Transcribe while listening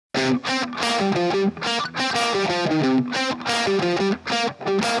So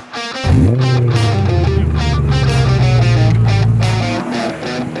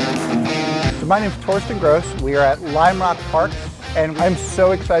my name is Torsten Gross. We are at Lime Rock Park, and I'm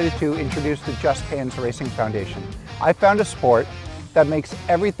so excited to introduce the Just Hands Racing Foundation. I found a sport that makes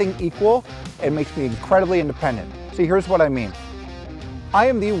everything equal and makes me incredibly independent. See, here's what I mean. I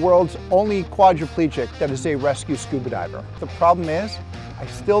am the world's only quadriplegic that is a rescue scuba diver. The problem is, I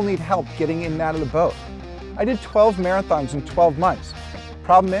still need help getting in and out of the boat. I did 12 marathons in 12 months.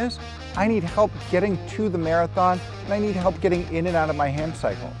 Problem is, I need help getting to the marathon, and I need help getting in and out of my hand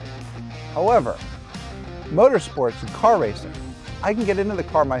cycle. However, motorsports and car racing, I can get into the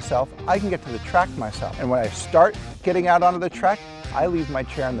car myself, I can get to the track myself. And when I start getting out onto the track, I leave my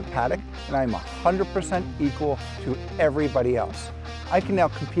chair in the paddock and I'm 100% equal to everybody else. I can now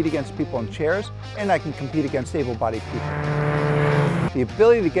compete against people in chairs and I can compete against able-bodied people. The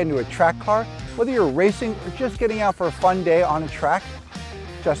ability to get into a track car, whether you're racing or just getting out for a fun day on a track,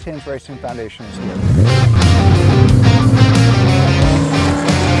 Just Hands Racing Foundation is here.